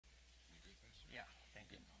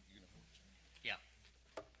Yeah.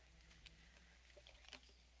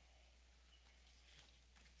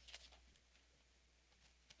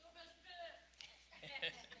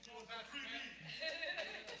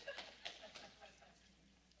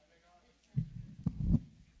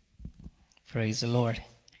 Praise the Lord.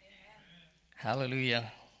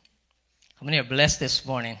 Hallelujah. How many are blessed this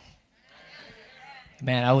morning?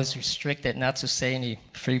 Man, I was restricted not to say any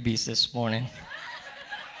freebies this morning.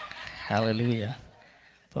 Hallelujah.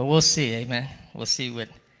 But we'll see, amen. We'll see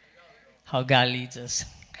how God leads us.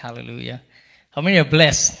 Hallelujah. How many are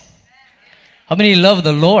blessed? How many love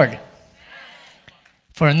the Lord?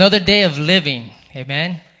 For another day of living,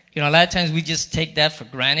 amen. You know, a lot of times we just take that for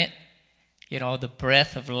granted. You know, the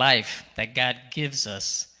breath of life that God gives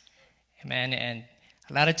us. Amen. And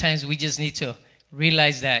a lot of times we just need to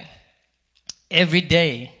realize that every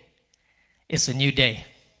day is a new day.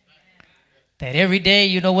 That every day,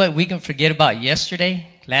 you know what, we can forget about yesterday,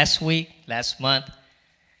 last week, last month,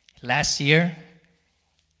 last year,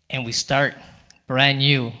 and we start brand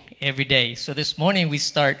new every day. So this morning we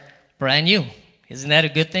start brand new. Isn't that a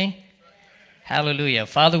good thing? Hallelujah.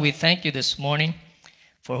 Father, we thank you this morning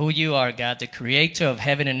for who you are, God, the creator of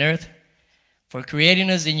heaven and earth, for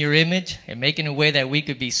creating us in your image and making a way that we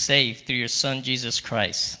could be saved through your Son, Jesus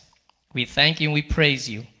Christ. We thank you and we praise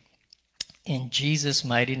you in Jesus'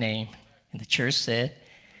 mighty name. And the church said,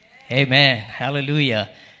 amen. Hallelujah.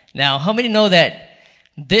 Now, how many know that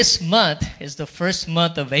this month is the first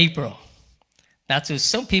month of April? Now, to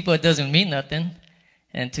some people, it doesn't mean nothing.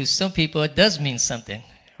 And to some people, it does mean something,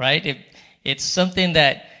 right? It's something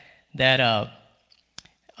that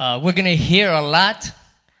we're going to hear a lot,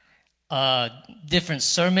 different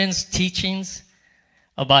sermons, teachings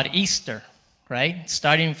about Easter, right?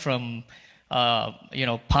 Starting from,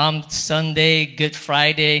 Palm Sunday, Good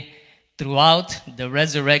Friday, throughout the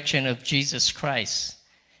resurrection of Jesus Christ.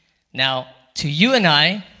 Now, to you and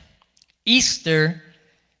I, Easter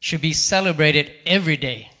should be celebrated every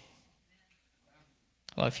day.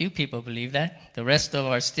 Well, a few people believe that. The rest of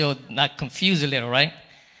them are still not confused a little, right?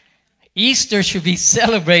 Easter should be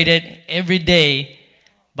celebrated every day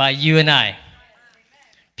by you and I.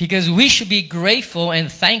 Because we should be grateful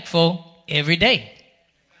and thankful every day.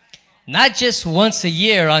 Not just once a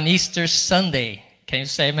year on Easter Sunday. Can you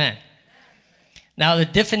say amen? Now, the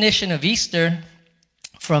definition of Easter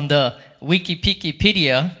from the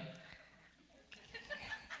Wikipedia.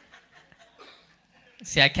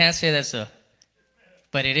 See, I can't say that's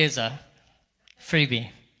but it is a freebie.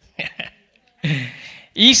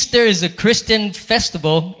 Easter is a Christian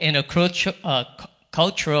festival and a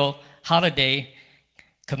cultural holiday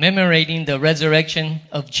commemorating the resurrection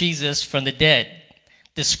of Jesus from the dead,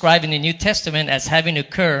 described in the New Testament as having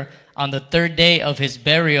occurred on the third day of his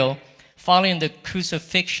burial following the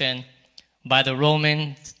crucifixion by the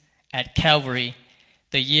Romans at Calvary,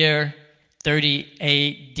 the year 30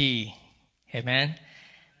 A.D. Amen.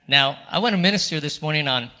 Now, I want to minister this morning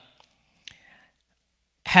on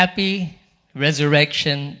Happy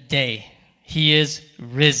Resurrection Day. He is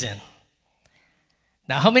risen.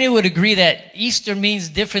 Now, how many would agree that Easter means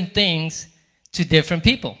different things to different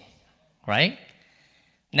people, right?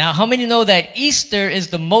 Now, how many know that Easter is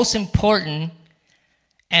the most important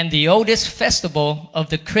and the oldest festival of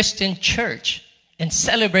the Christian church in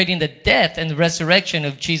celebrating the death and resurrection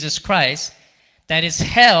of Jesus Christ that is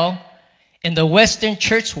held in the Western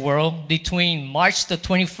church world between March the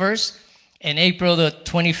 21st and April the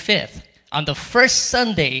 25th, on the first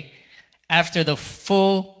Sunday after the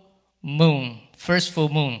full moon, first full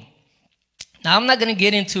moon. Now, I'm not going to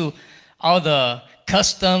get into all the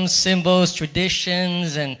customs, symbols,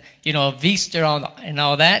 traditions, and, of Easter and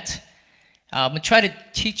all that. I'm going to try to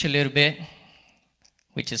teach a little bit,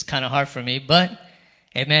 which is kind of hard for me, but,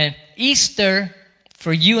 amen, Easter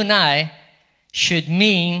for you and I should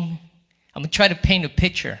mean, I'm going to try to paint a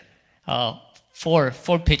picture, four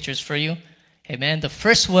pictures for you. Amen. The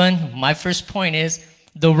first one, my first point is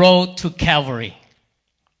the road to Calvary.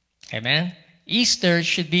 Amen. Easter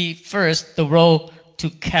should be first the road to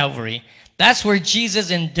Calvary. That's where Jesus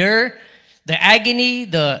endured the agony,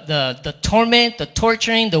 the torment, the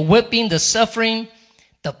torturing, the whipping, the suffering,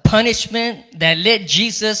 the punishment that led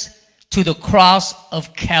Jesus to the cross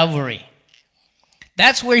of Calvary.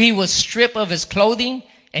 That's where he was stripped of his clothing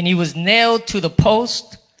and he was nailed to the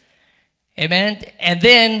post. Amen. And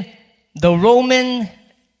then the Roman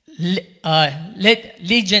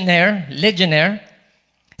legionnaire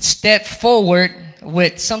stepped forward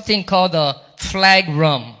with something called a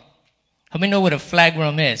flagrum. How many know what a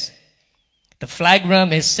flagrum is? The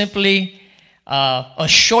flagrum is simply a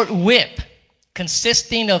short whip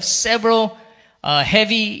consisting of several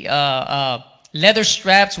heavy leather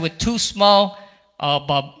straps with two small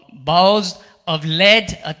balls of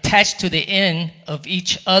lead attached to the end of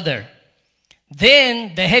each other.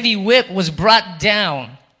 Then the heavy whip was brought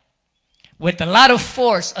down with a lot of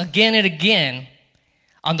force again and again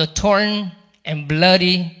on the torn and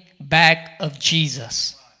bloody back of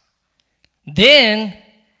Jesus. Then,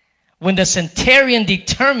 when the centurion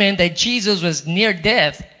determined that Jesus was near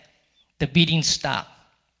death, the beating stopped.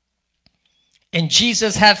 And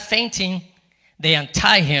Jesus, half fainting, they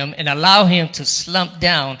untie him and allow him to slump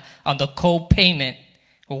down on the cold pavement,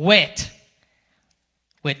 wet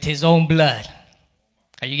with his own blood.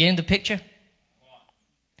 Are you getting the picture?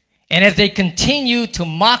 And as they continue to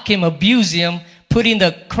mock him, abuse him, putting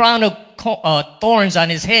the crown of thorns on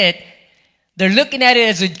his head, they're looking at it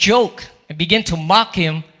as a joke and begin to mock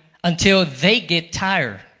him until they get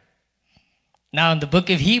tired. Now in the book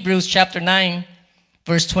of Hebrews chapter 9,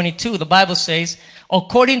 verse 22, the Bible says,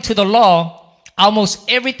 according to the law, almost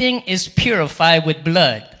everything is purified with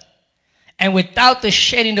blood. And without the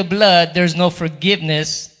shedding of blood, there's no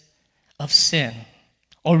forgiveness of sin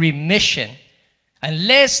or remission.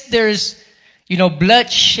 Unless there's,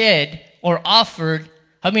 blood shed or offered,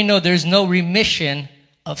 how many know there's no remission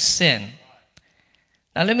of sin?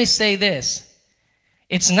 Now let me say this.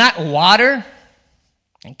 It's not water,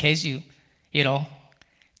 in case you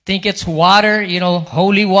think it's water,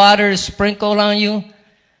 holy water sprinkled on you,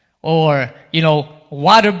 or,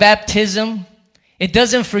 water baptism. It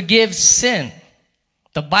doesn't forgive sin.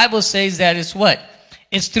 The Bible says that it's what?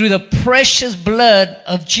 It's through the precious blood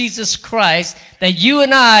of Jesus Christ that you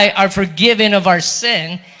and I are forgiven of our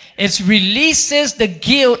sin. It releases the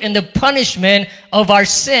guilt and the punishment of our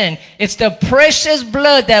sin. It's the precious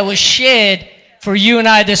blood that was shed for you and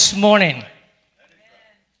I this morning.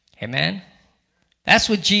 Amen. That's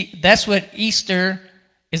what Easter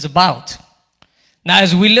is about. Now,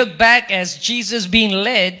 as we look back as Jesus being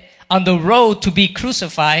led on the road to be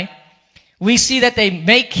crucified, we see that they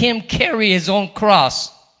make him carry his own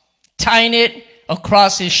cross, tying it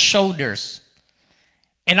across his shoulders.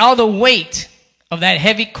 And all the weight of that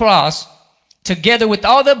heavy cross, together with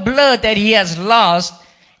all the blood that he has lost,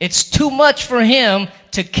 it's too much for him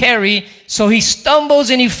to carry, so he stumbles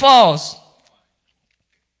and he falls.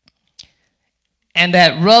 And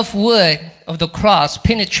that rough wood of the cross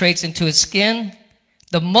penetrates into his skin,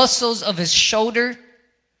 the muscles of his shoulder.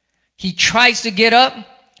 He tries to get up,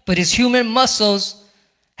 but his human muscles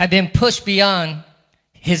have been pushed beyond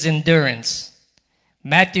his endurance.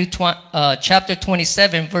 Matthew chapter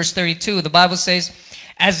 27, verse 32, the Bible says,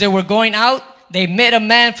 as they were going out, they met a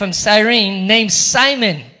man from Cyrene named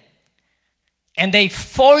Simon, and they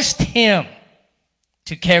forced him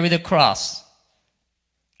to carry the cross.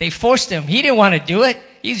 They forced him. He didn't want to do it.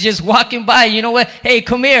 He's just walking by. You know what? Hey,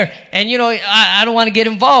 come here. And, I don't want to get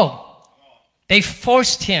involved. They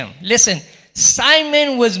forced him. Listen,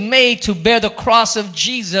 Simon was made to bear the cross of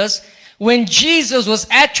Jesus when Jesus was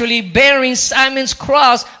actually bearing Simon's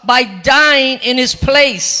cross by dying in his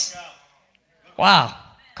place. Wow.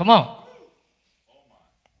 Come on.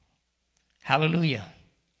 Hallelujah.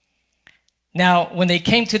 Now, when they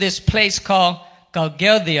came to this place called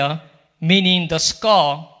Golgotha, meaning the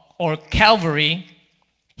skull, or Calvary,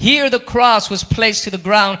 here the cross was placed to the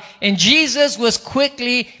ground, and Jesus was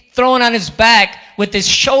quickly thrown on his back with his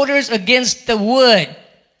shoulders against the wood.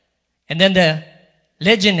 And then the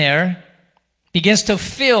legionnaire begins to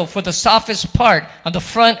feel for the softest part on the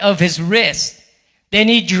front of his wrist. Then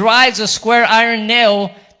he drives a square iron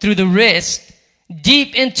nail through the wrist,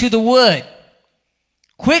 deep into the wood.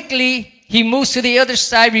 Quickly, he moves to the other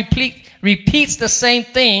side, repeats the same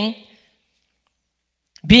thing,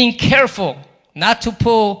 being careful not to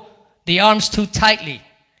pull the arms too tightly,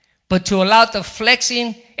 but to allow the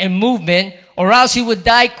flexing and movement, or else he would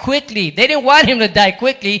die quickly. They didn't want him to die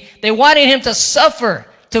quickly. They wanted him to suffer,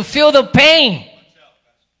 to feel the pain.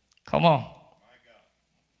 Come on.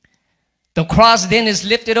 The cross then is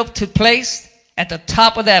lifted up to place at the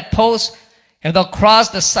top of that post, and the cross,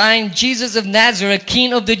 the sign, Jesus of Nazareth,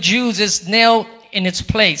 King of the Jews, is nailed in its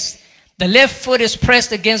place. The left foot is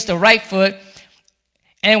pressed against the right foot,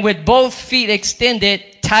 and with both feet extended,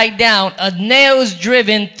 tied down, a nail is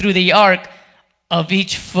driven through the arc of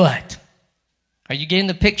each foot. Are you getting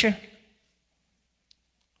the picture?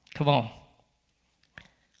 Come on.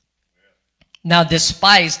 Now,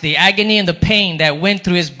 despite the agony and the pain that went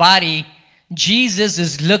through his body, Jesus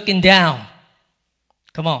is looking down.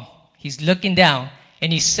 Come on. He's looking down,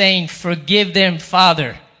 and he's saying, forgive them,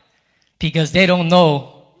 Father, because they don't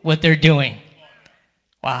know what they're doing.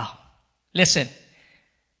 Wow. Listen.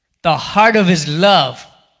 The heart of his love,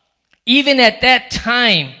 even at that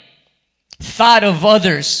time, thought of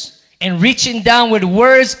others and reaching down with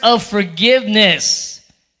words of forgiveness.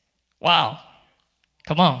 Wow.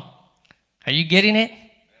 Come on. Are you getting it?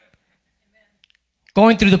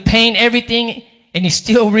 Going through the pain, everything, and he's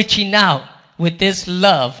still reaching out with this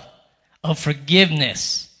love of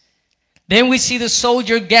forgiveness. Then we see the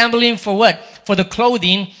soldier gambling for what? For the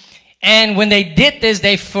clothing. And when they did this,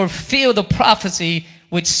 they fulfilled the prophecy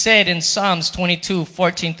which said in Psalms 22,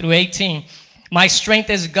 14 through 18, my strength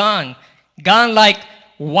is gone like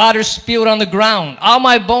water spilled on the ground. All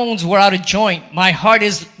my bones were out of joint. My heart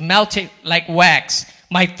is melted like wax.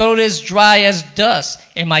 My throat is dry as dust,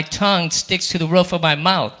 and my tongue sticks to the roof of my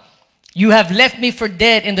mouth. You have left me for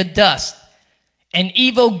dead in the dust. An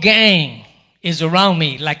evil gang is around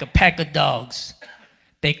me like a pack of dogs.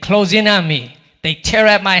 They close in on me. They tear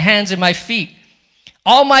at my hands and my feet.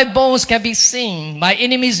 All my bones can be seen. My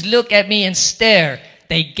enemies look at me and stare.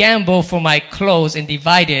 They gamble for my clothes and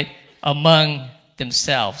divide it among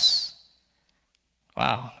themselves.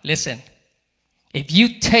 Wow, listen. If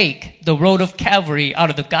you take the road of Calvary out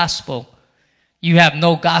of the gospel, you have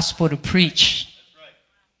no gospel to preach. That's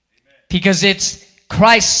right. Because it's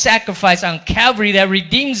Christ's sacrifice on Calvary that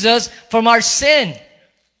redeems us from our sin.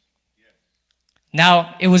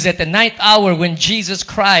 Now, it was at the 9th hour when Jesus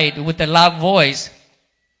cried with a loud voice,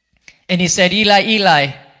 and he said, Eli,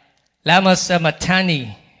 Eli, lama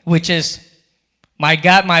sabachthani, which is, my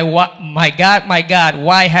God, my God, my God,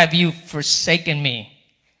 why have you forsaken me?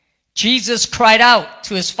 Jesus cried out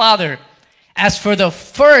to his Father, as for the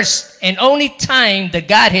first and only time the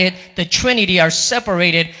Godhead, the Trinity are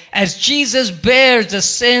separated, as Jesus bears the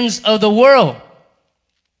sins of the world.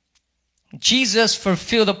 Jesus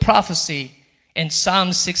fulfilled the prophecy in Psalm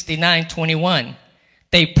 69:21.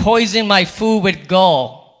 They poisoned my food with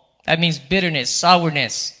gall. That means bitterness,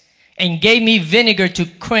 sourness, and gave me vinegar to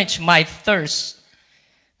quench my thirst.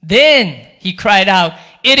 Then he cried out,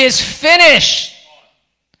 it is finished.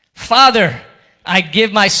 Father, I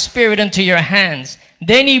give my spirit into your hands.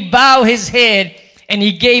 Then he bowed his head and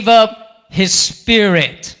he gave up his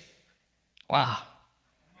spirit. Wow.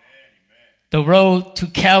 The road to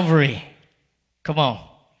Calvary. Come on.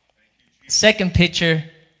 Second picture,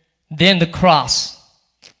 then the cross.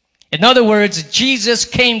 In other words, Jesus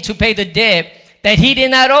came to pay the debt that he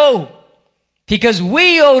did not owe. Because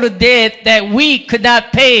we owe the debt that we could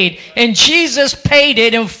not pay. And Jesus paid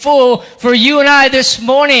it in full for you and I this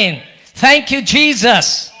morning. Thank you,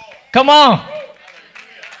 Jesus. Come on.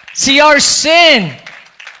 See, our sin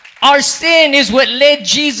is what led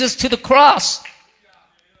Jesus to the cross.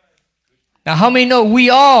 Now, how many know we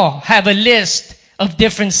all have a list of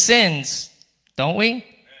different sins, don't we?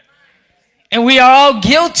 And we are all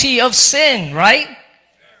guilty of sin, right?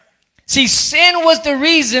 See, sin was the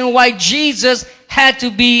reason why Jesus had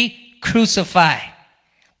to be crucified.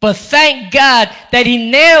 But thank God that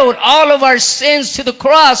he nailed all of our sins to the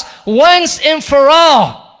cross once and for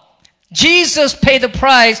all. Jesus paid the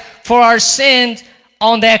price for our sins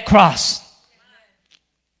on that cross.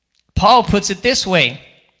 Paul puts it this way.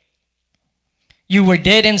 You were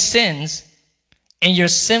dead in sins, and your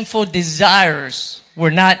sinful desires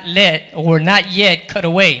were not yet cut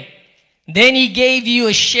away. Then he gave you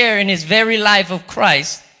a share in his very life of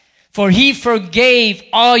Christ, for he forgave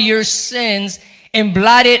all your sins and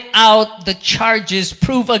blotted out the charges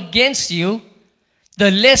proved against you,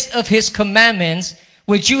 the list of his commandments,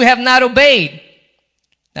 which you have not obeyed.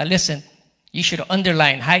 Now listen, you should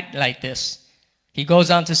underline, highlight this. He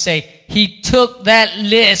goes on to say, he took that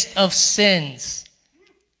list of sins,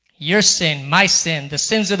 your sin, my sin, the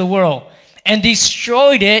sins of the world, and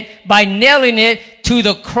destroyed it by nailing it to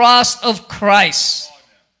the cross of Christ.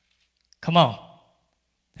 Come on.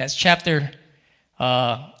 That's chapter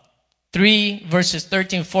 3, verses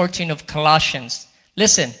 13, 14 of Colossians.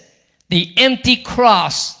 Listen, the empty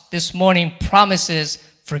cross this morning promises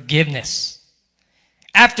forgiveness.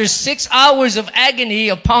 After 6 hours of agony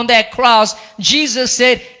upon that cross, Jesus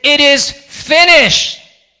said, it is finished.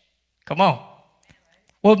 Come on.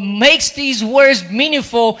 What makes these words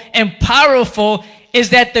meaningful and powerful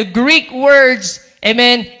is that the Greek words,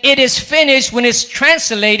 amen, it is finished, when it's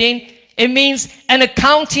translating, it means an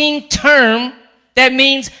accounting term that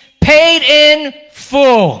means paid in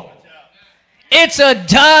full. It's a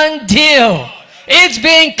done deal. It's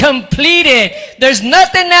been completed. There's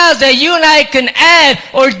nothing else that you and I can add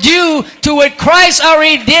or do to what Christ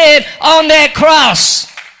already did on that cross.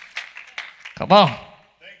 Come on.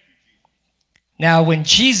 Now, when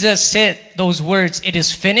Jesus said those words, it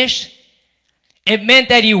is finished, it meant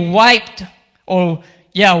that he wiped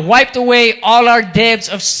away all our debts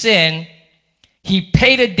of sin. He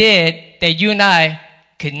paid a debt that you and I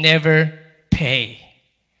could never pay.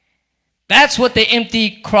 That's what the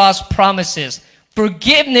empty cross promises.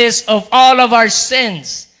 Forgiveness of all of our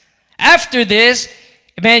sins. After this,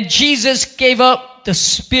 man, Jesus gave up the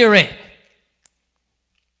Spirit.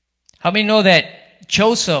 How many know that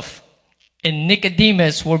Joseph and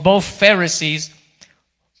Nicodemus were both Pharisees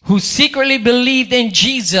who secretly believed in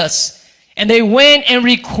Jesus, and they went and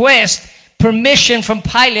requested permission from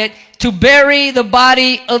Pilate to bury the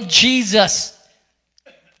body of Jesus.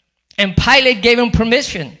 And Pilate gave him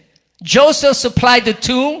permission. Joseph supplied the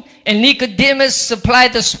tomb, and Nicodemus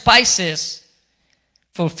supplied the spices,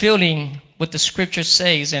 fulfilling what the scripture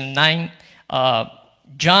says in John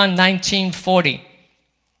 19:40.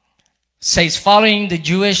 Says, following the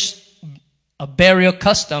Jewish burial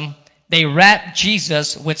custom, they wrapped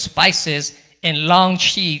Jesus with spices in long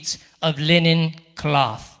sheets of linen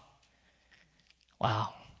cloth.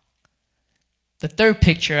 Wow. The third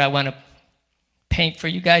picture I want to paint for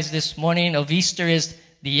you guys this morning of Easter is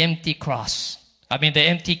the empty cross. The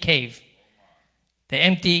empty cave. The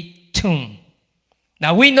empty tomb.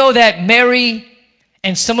 Now we know that Mary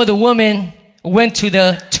and some of the women went to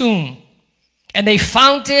the tomb and they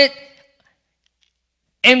found it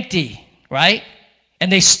empty, right?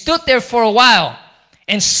 And they stood there for a while.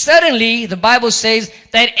 And suddenly, the Bible says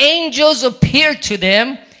that angels appeared to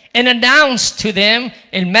them and announced to them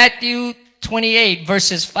in Matthew 28,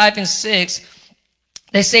 verses 5 and 6,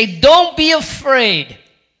 they say, "Don't be afraid.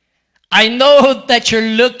 I know that you're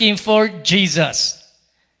looking for Jesus,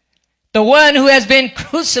 the one who has been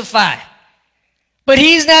crucified. But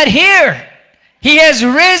he's not here. He has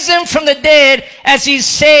risen from the dead as he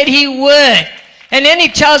said he would." And then he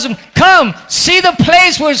tells them, "Come, see the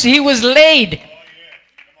place where he was laid."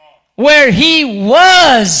 Where he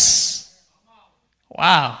was.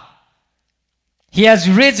 Wow. He has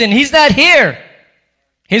risen. He's not here.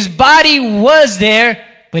 His body was there,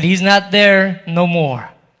 but he's not there no more.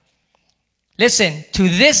 Listen, to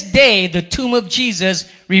this day, the tomb of Jesus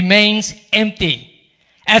remains empty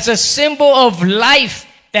as a symbol of life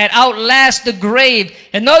that outlasts the grave.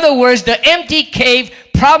 In other words, the empty cave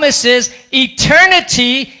promises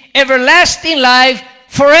eternity, everlasting life,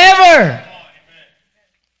 forever.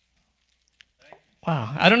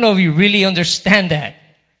 Wow, I don't know if you really understand that.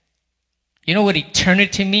 You know what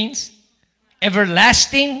eternity means?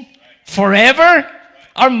 Everlasting, forever.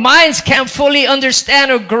 Our minds can't fully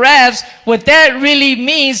understand or grasp what that really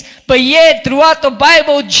means, but yet throughout the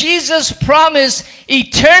Bible, Jesus promised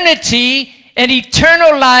eternity and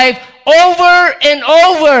eternal life over and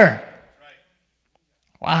over.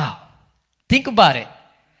 Wow. Think about it.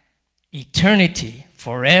 Eternity,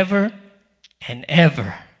 forever and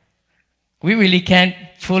ever. We really can't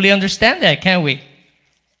fully understand that, can we?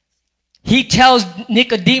 He tells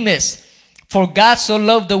Nicodemus, "For God so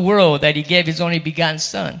loved the world that he gave his only begotten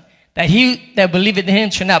Son, that he that believeth in him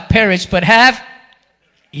shall not perish, but have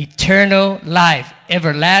eternal life,"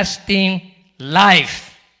 everlasting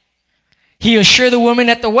life. He assured the woman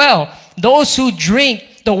at the well, "Those who drink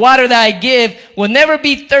the water that I give will never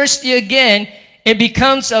be thirsty again. It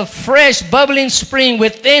becomes a fresh, bubbling spring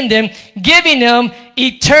within them, giving them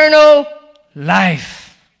eternal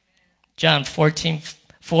life." John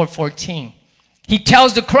 4:14. He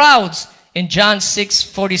tells the crowds in John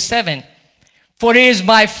 6:47, "For it is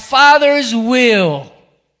my Father's will,"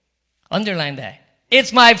 underline that,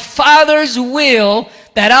 "it's my Father's will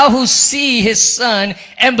that all who see his Son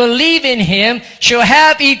and believe in him shall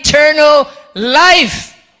have eternal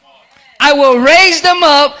life. I will raise them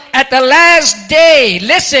up at the last day."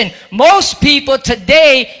 Listen, most people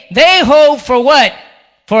today, they hope for what?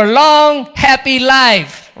 For a long, happy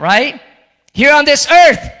life, right? Here on this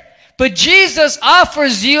earth. But Jesus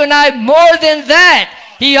offers you and I more than that.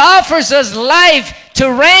 He offers us life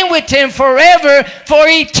to reign with him forever for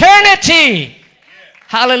eternity.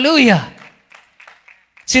 Hallelujah.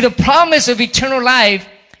 See, the promise of eternal life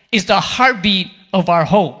is the heartbeat of our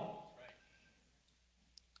hope.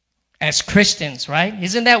 As Christians, right?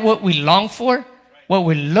 Isn't that what we long for? What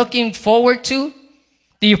we're looking forward to?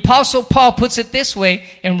 The Apostle Paul puts it this way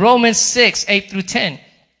in Romans 6:8-10.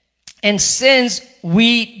 "And since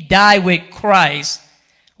we die with Christ,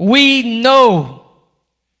 we know,"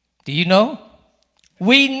 do you know?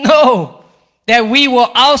 "We know that we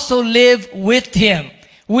will also live with him.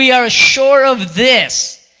 We are sure of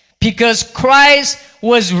this, because Christ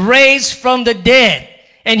was raised from the dead,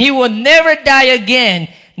 and he will never die again.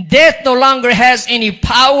 Death no longer has any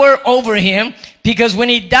power over him, because when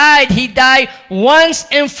he died once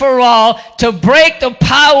and for all to break the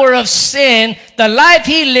power of sin. The life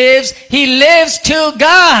he lives to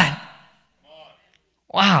God."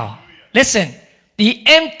 Wow. Listen, the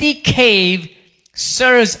empty cave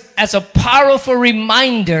serves as a powerful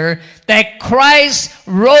reminder that Christ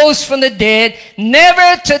rose from the dead,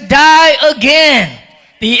 never to die again.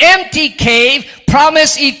 The empty cave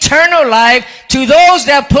promised eternal life to those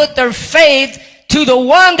that put their faith to the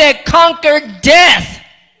one that conquered death.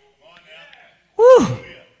 Woo!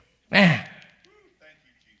 Man.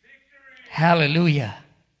 Hallelujah.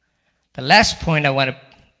 The last point I want to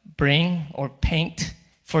bring or paint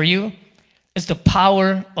for you is the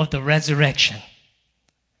power of the resurrection.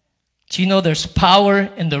 Do you know there's power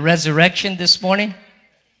in the resurrection this morning?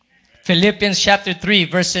 Philippians chapter 3,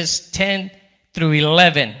 verses 10 through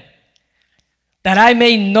 11. That I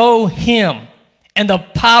may know him and the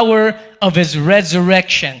power of his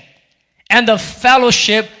resurrection and the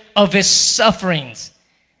fellowship of his sufferings,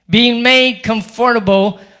 being made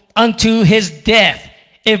conformable unto his death,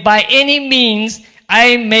 if by any means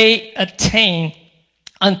I may attain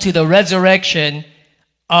unto the resurrection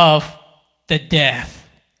of the death.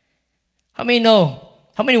 How many know?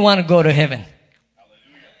 How many want to go to heaven?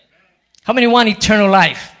 How many want eternal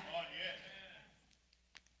life?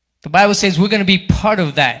 The Bible says we're going to be part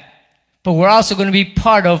of that, but we're also going to be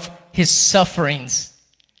part of his sufferings.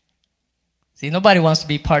 See, nobody wants to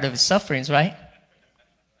be part of his sufferings, right?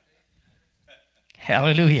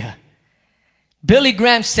 Hallelujah. Billy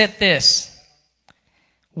Graham said this.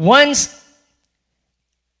 Billy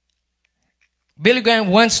Graham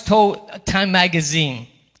once told Time magazine,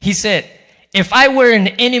 he said, if I were an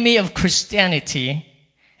enemy of Christianity,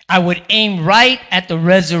 I would aim right at the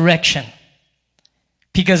resurrection,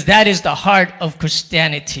 because that is the heart of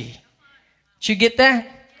Christianity. Did you get that?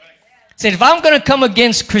 He said, if I'm going to come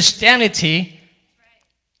against Christianity,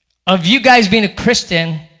 of you guys being a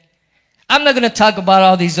Christian, I'm not going to talk about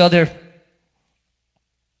all these other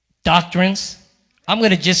doctrines. I'm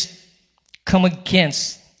going to just come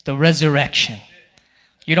against the resurrection.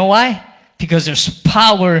 You know why? Because there's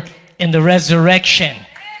power in the resurrection.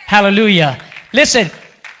 Hallelujah. Listen,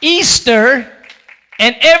 Easter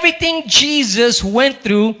and everything Jesus went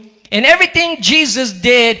through and everything Jesus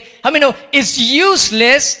did, I mean, no, it's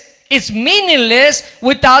useless, it's meaningless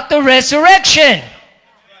without the resurrection.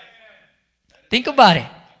 Think about it.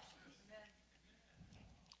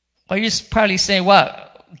 Well, you're probably saying,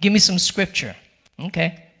 well, give me some scripture.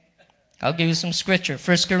 Okay. I'll give you some scripture.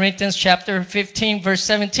 1 Corinthians chapter 15, verse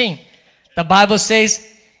 17. The Bible says,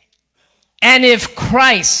 and if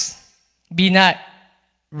Christ be not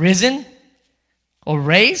risen or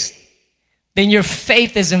raised, then your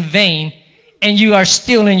faith is in vain and you are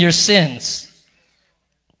still in your sins.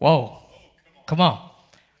 Whoa. Come on.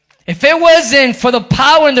 If it wasn't for the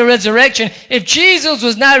power in the resurrection, if Jesus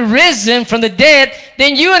was not risen from the dead,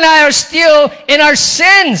 then you and I are still in our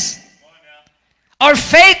sins. Our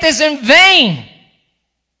faith is in vain.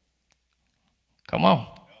 Come on.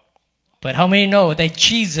 But how many know that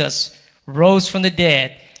Jesus rose from the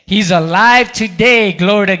dead? He's alive today,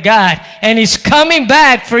 glory to God. And he's coming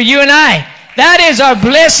back for you and I. That is our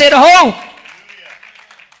blessed hope.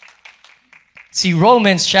 See,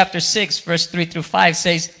 Romans chapter 6, verse 3 through 5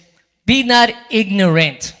 says, be not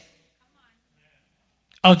ignorant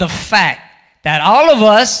of the fact that all of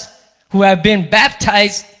us who have been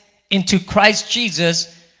baptized into Christ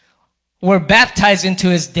Jesus were baptized into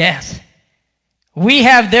his death. We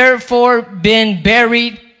have therefore been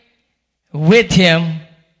buried with him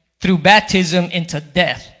through baptism into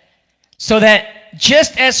death, so that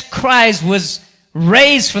just as Christ was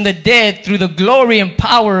raised from the dead through the glory and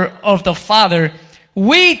power of the Father,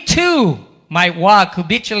 we too might walk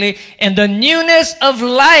habitually in the newness of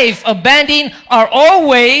life, abandoning our old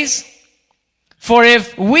ways. For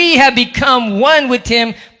if we have become one with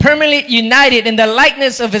him, permanently united in the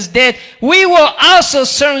likeness of his death, we will also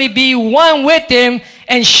certainly be one with him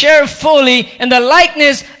and share fully in the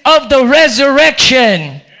likeness of the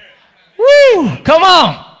resurrection. Woo! Come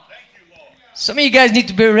on. Some of you guys need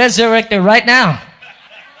to be resurrected right now.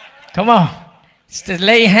 Come on. It's to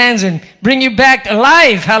lay hands and bring you back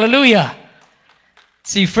alive. Hallelujah.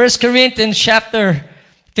 See, 1 Corinthians chapter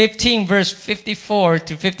 15, verse 54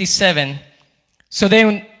 to 57. So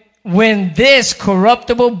then, when this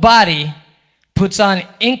corruptible body puts on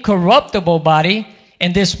incorruptible body,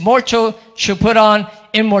 and this mortal shall put on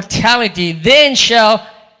immortality, then shall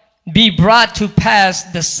be brought to pass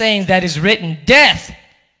the saying that is written, death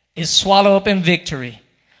is swallowed up in victory.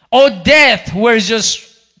 O death, where is your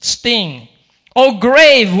sting? O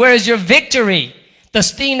grave, where is your victory? The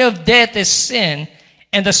sting of death is sin,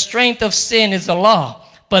 and the strength of sin is the law.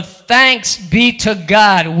 But thanks be to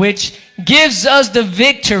God, which gives us the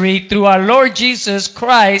victory through our Lord Jesus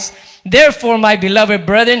Christ. Therefore, my beloved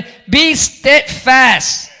brethren, be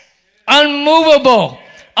steadfast, unmovable,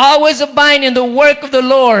 always abide in the work of the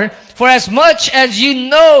Lord, For as much as you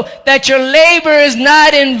know that your labor is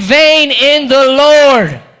not in vain in the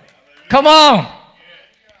Lord. Come on.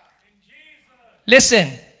 Listen,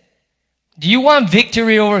 do you want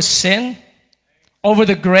victory over sin? Over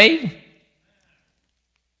the grave?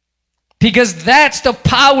 Because that's the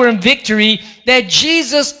power and victory that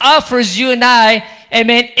Jesus offers you and I,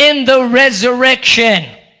 amen, in the resurrection.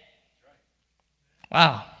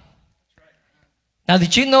 Wow. Now,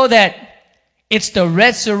 did you know that it's the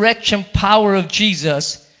resurrection power of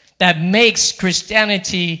Jesus that makes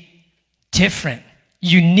Christianity different,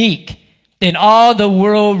 unique than all the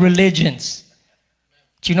world religions?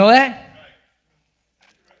 Do you know that?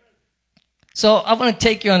 So I want to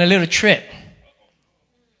take you on a little trip.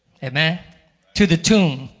 Amen. To the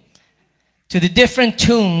tomb. To the different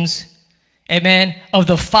tombs, amen, of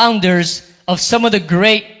the founders of some of the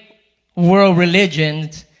great world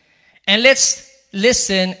religions. And let's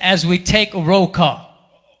listen as we take a roll call.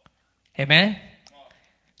 Amen.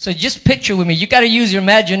 So just picture with me. You got to use your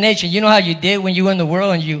imagination. You know how you did when you were in the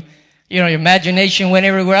world and you know, your imagination went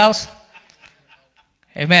everywhere else?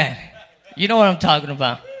 Amen. You know what I'm talking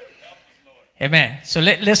about. Amen. So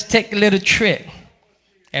let's take a little trip.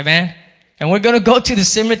 Amen. And we're going to go to the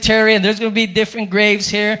cemetery, and there's going to be different graves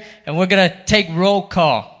here, and we're going to take roll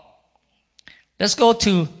call. Let's go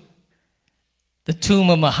to the tomb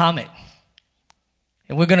of Muhammad.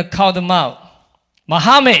 And we're going to call them out.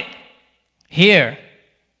 Muhammad, here.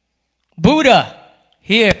 Buddha,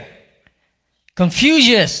 here.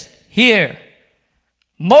 Confucius, here.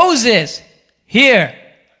 Moses, here.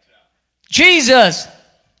 Jesus.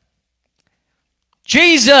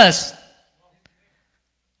 Jesus.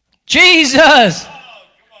 Jesus.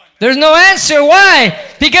 There's no answer. Why?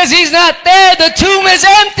 Because he's not there. The tomb is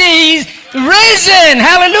empty. He's risen.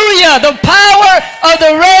 Hallelujah. The power of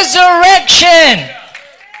the resurrection.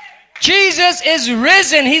 Jesus is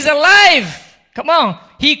risen. He's alive. Come on.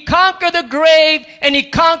 He conquered the grave and he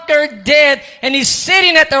conquered death, and he's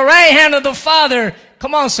sitting at the right hand of the Father.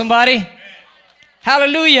 Come on, somebody.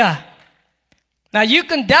 Hallelujah. Now you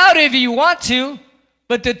can doubt it if you want to,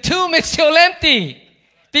 but the tomb is still empty.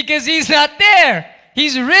 Because he's not there.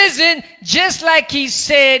 He's risen just like he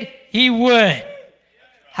said he would.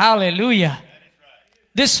 Hallelujah.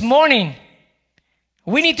 This morning,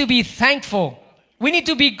 we need to be thankful. We need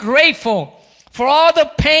to be grateful for all the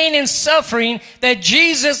pain and suffering that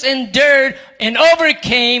Jesus endured and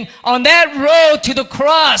overcame on that road to the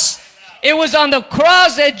cross. It was on the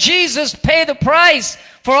cross that Jesus paid the price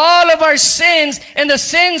for all of our sins and the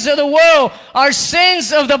sins of the world, our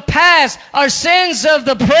sins of the past, our sins of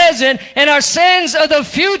the present, and our sins of the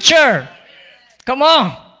future. Come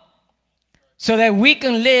on. So that we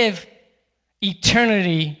can live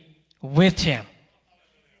eternity with him.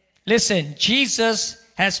 Listen, Jesus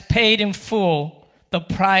has paid in full the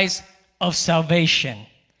price of salvation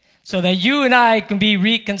so that you and I can be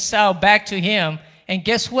reconciled back to him. And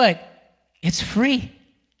guess what? It's free.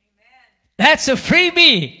 That's a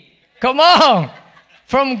freebie. Come on.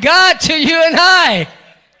 From God to you and I.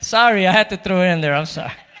 Sorry, I had to throw it in there. I'm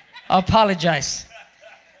sorry. I apologize.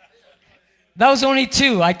 That was only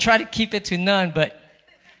two. I try to keep it to none, but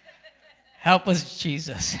help us,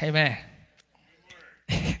 Jesus. Amen.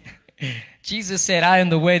 Jesus said, I am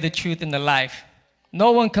the way, the truth, and the life.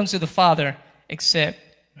 No one comes to the Father except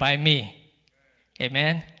by me.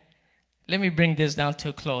 Amen. Let me bring this down to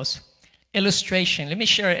a close. Illustration. Let me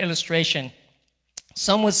share an illustration.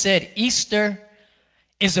 Someone said Easter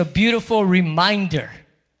is a beautiful reminder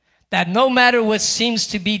that no matter what seems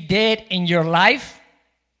to be dead in your life,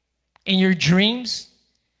 in your dreams,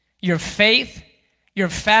 your faith, your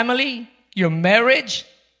family, your marriage,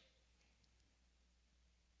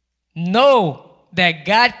 know that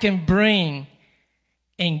God can bring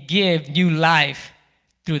and give new life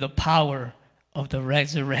through the power of the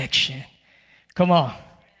resurrection. Come on.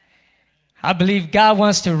 I believe God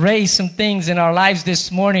wants to raise some things in our lives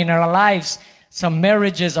this morning, in our lives, some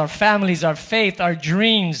marriages, our families, our faith, our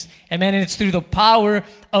dreams. Amen. And it's through the power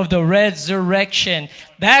of the resurrection.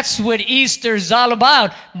 That's what Easter is all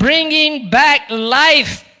about. Bringing back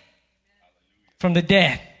life from the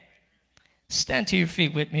dead. Stand to your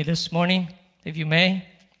feet with me this morning, if you may.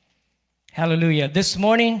 Hallelujah. This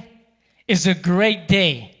morning is a great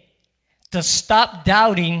day to stop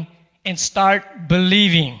doubting and start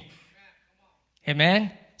believing.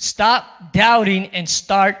 Amen. Stop doubting and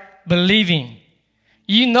start believing.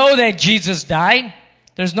 You know that Jesus died.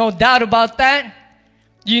 There's no doubt about that.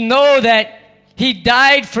 You know that he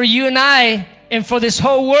died for you and I and for this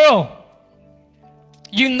whole world.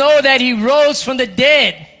 You know that he rose from the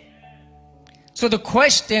dead. So the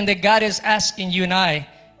question that God is asking you and I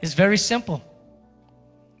is very simple.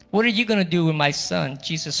 What are you going to do with my son,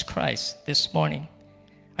 Jesus Christ, this morning?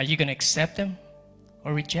 Are you going to accept him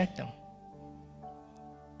or reject him?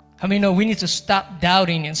 How many know we need to stop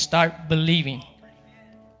doubting and start believing?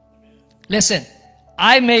 Listen,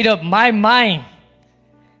 I made up my mind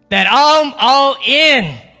that I'm all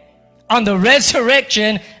in on the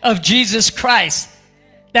resurrection of Jesus Christ.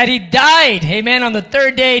 That he died, amen, on the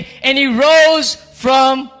third day, and he rose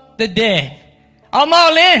from the dead. I'm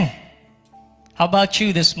all in. How about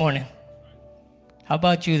you this morning? How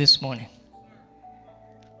about you this morning?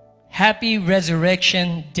 Happy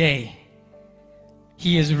Resurrection Day.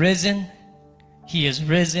 He is risen. He is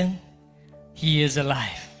risen. He is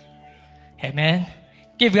alive. Amen.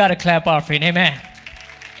 Give God a clap offering. Amen.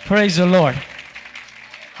 Praise the Lord.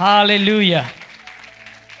 Hallelujah.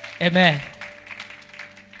 Amen.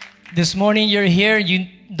 This morning you're here. You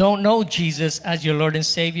don't know Jesus as your Lord and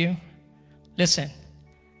Savior. Listen.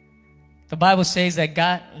 The Bible says that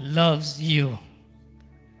God loves you.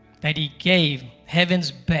 That he gave heaven's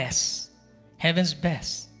best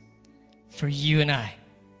for you and I.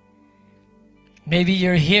 Maybe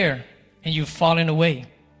you're here and you've fallen away.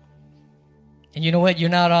 And you know what? You're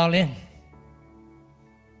not all in.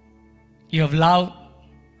 You have allowed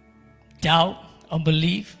doubt,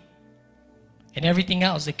 unbelief, and everything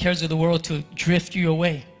else, the cares of the world, to drift you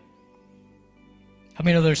away. How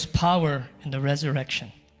many know there's power in the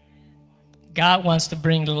resurrection? God wants to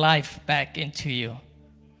bring life back into you.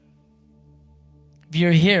 If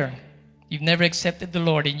you're here, you've never accepted the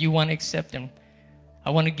Lord and you want to accept him, I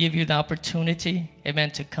want to give you the opportunity,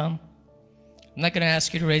 amen, to come. I'm not going to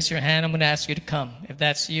ask you to raise your hand. I'm going to ask you to come. If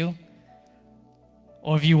that's you,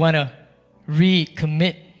 or if you want to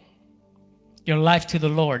recommit your life to the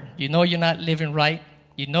Lord. You know you're not living right.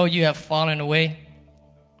 You know you have fallen away.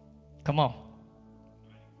 Come on.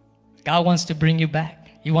 God wants to bring you back.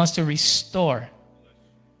 He wants to restore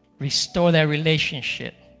that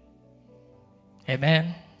relationship.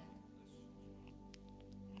 Amen.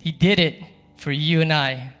 He did it for you and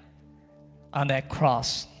I on that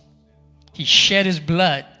cross. He shed his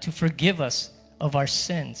blood to forgive us of our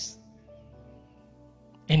sins.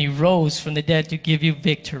 And he rose from the dead to give you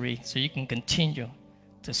victory so you can continue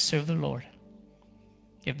to serve the Lord.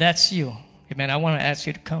 If that's you, amen, I want to ask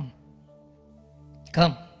you to come.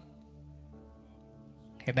 Come.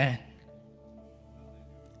 Amen.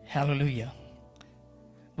 Hallelujah.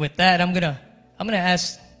 With that, I'm gonna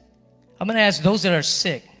ask those that are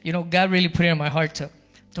sick. You know, God really put it in my heart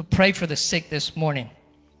to pray for the sick this morning.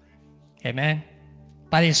 Amen.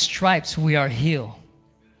 By his stripes we are healed,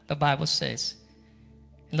 the Bible says.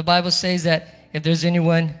 And the Bible says that if there's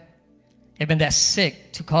anyone, amen, that's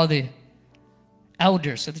sick, to call the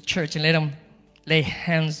elders of the church and let them lay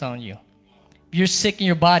hands on you. If you're sick in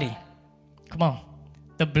your body, come on.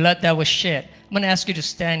 The blood that was shed. I'm going to ask you to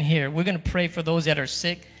stand here. We're going to pray for those that are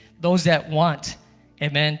sick, those that want,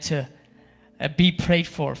 amen, to be prayed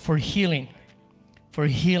for healing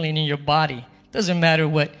in your body. Doesn't matter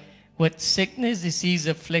what sickness, disease,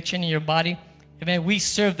 affliction in your body. Amen. We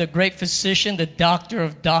serve the great physician, the doctor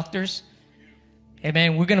of doctors.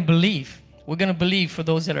 Amen. We're going to believe. We're going to believe for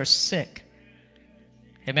those that are sick.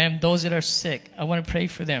 Amen. Those that are sick, I want to pray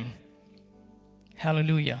for them.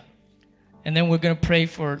 Hallelujah. And then we're going to pray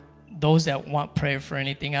for those that want prayer for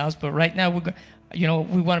anything else. But right now, we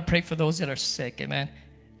want to pray for those that are sick. Amen.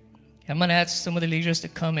 I'm going to ask some of the leaders to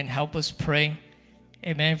come and help us pray.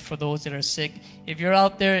 Amen. For those that are sick. If you're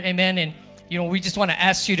out there, amen, and, we just want to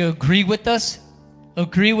ask you to agree with us.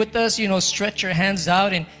 Agree with us, stretch your hands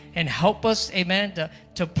out and help us, amen,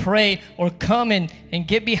 to pray, or come and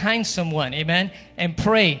get behind someone, amen, and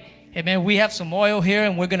pray. Amen. We have some oil here,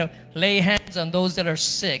 and we're going to lay hands on those that are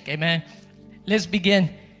sick. Amen. Let's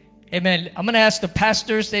begin. Amen. I'm going to ask the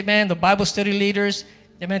pastors, amen, the Bible study leaders,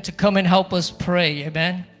 amen, to come and help us pray.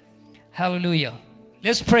 Amen. Hallelujah.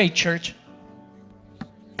 Let's pray, church.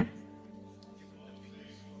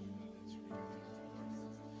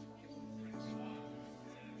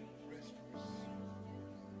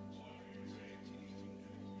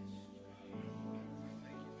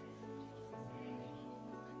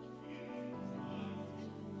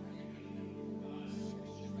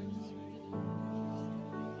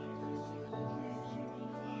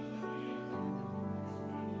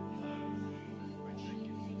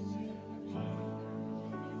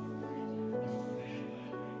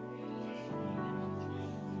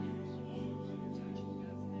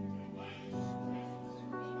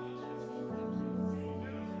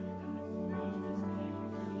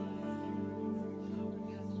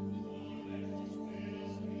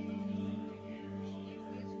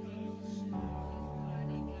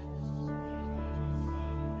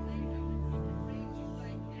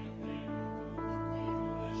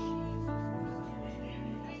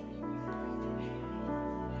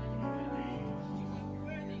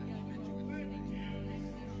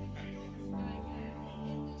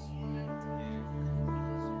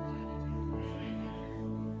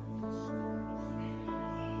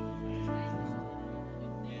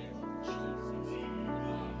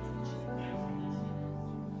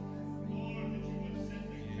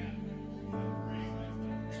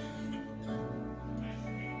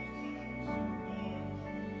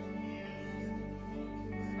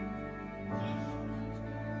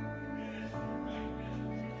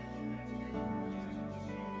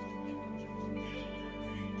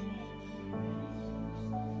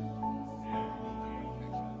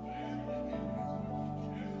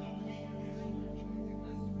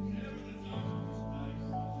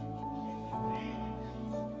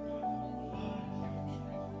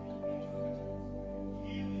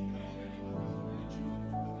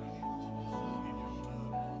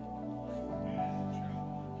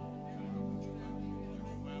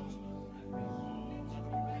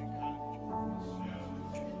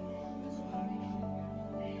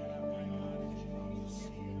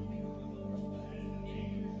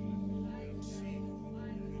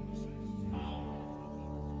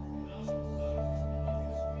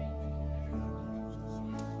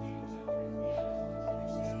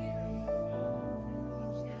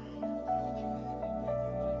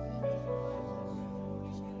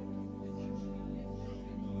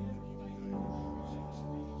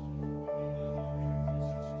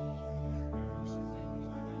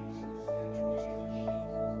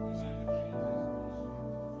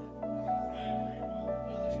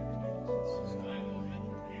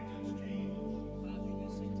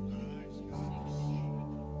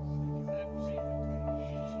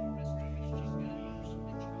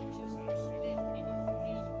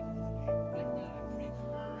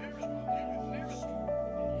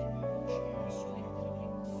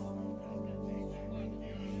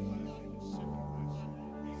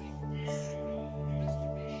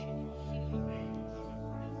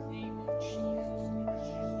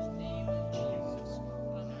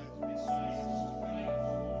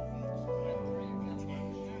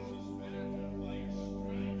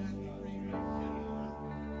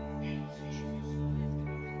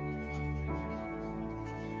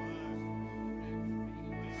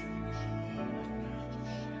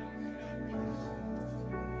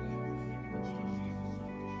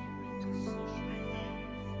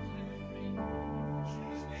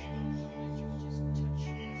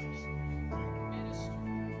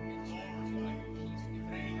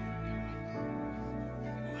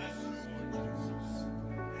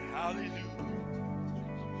 Hallelujah.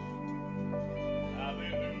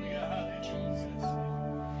 Hallelujah. Jesus. In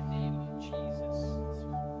the name of Jesus.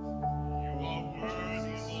 You are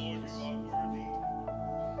worthy, Lord. You are worthy.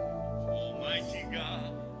 Almighty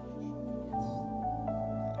God.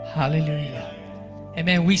 Hallelujah.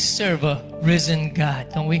 Amen. We serve a risen God,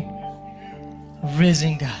 don't we? A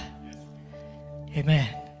risen God. Amen.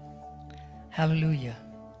 Hallelujah.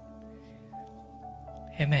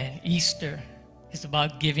 Amen. Easter is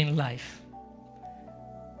about giving life.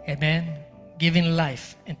 Amen. Giving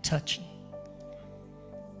life and touching.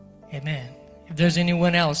 Amen. If there's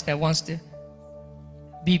anyone else that wants to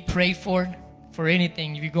be prayed for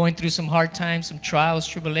anything, if you're going through some hard times, some trials,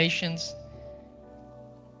 tribulations,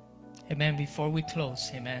 amen, before we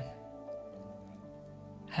close, amen.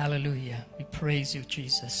 Hallelujah. We praise you,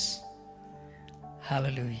 Jesus.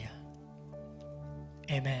 Hallelujah.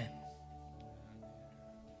 Amen.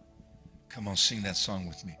 Come on, sing that song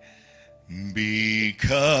with me.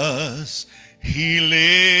 Because he lives,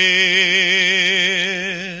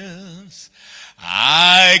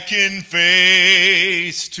 I can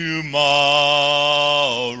face tomorrow.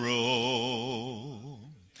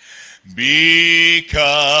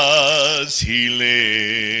 Because he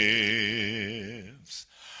lives,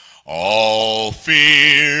 all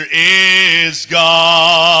fear is gone.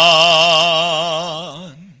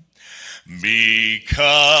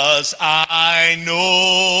 Because I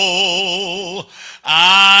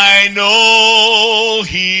know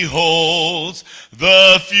he holds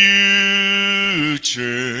the future,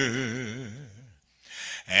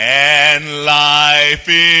 and life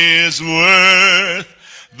is worth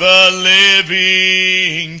the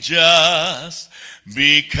living just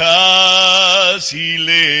because he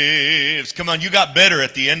lives. Come on, you got better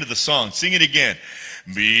at the end of the song. Sing it again.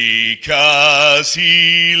 Because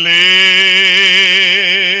he lives,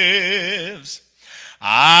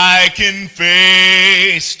 I can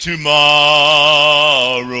face tomorrow.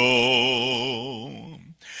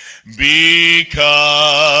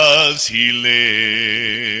 Because he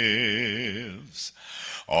lives,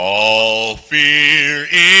 all fear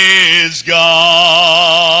is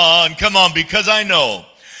gone. Come on, because I know.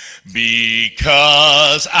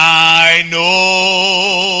 Because I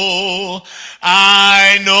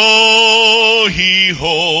know he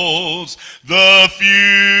holds the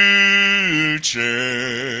future,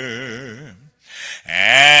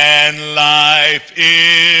 and life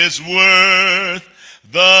is worth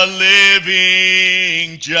the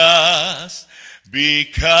living just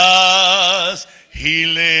because he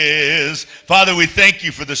lives. Father, we thank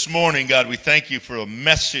you for this morning, God. We thank you for a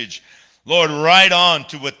message, Lord, right on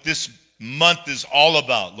to what this month is all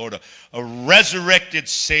about, Lord, a resurrected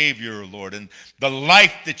Savior, Lord, and the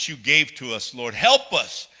life that you gave to us, Lord. Help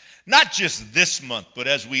us, not just this month, but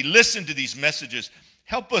as we listen to these messages,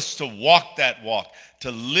 help us to walk that walk,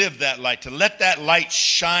 to live that light, to let that light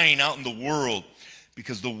shine out in the world,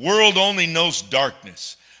 because the world only knows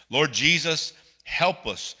darkness. Lord Jesus, help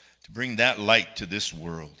us to bring that light to this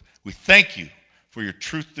world. We thank you for your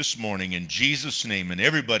truth this morning in Jesus' name. And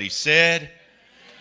everybody said,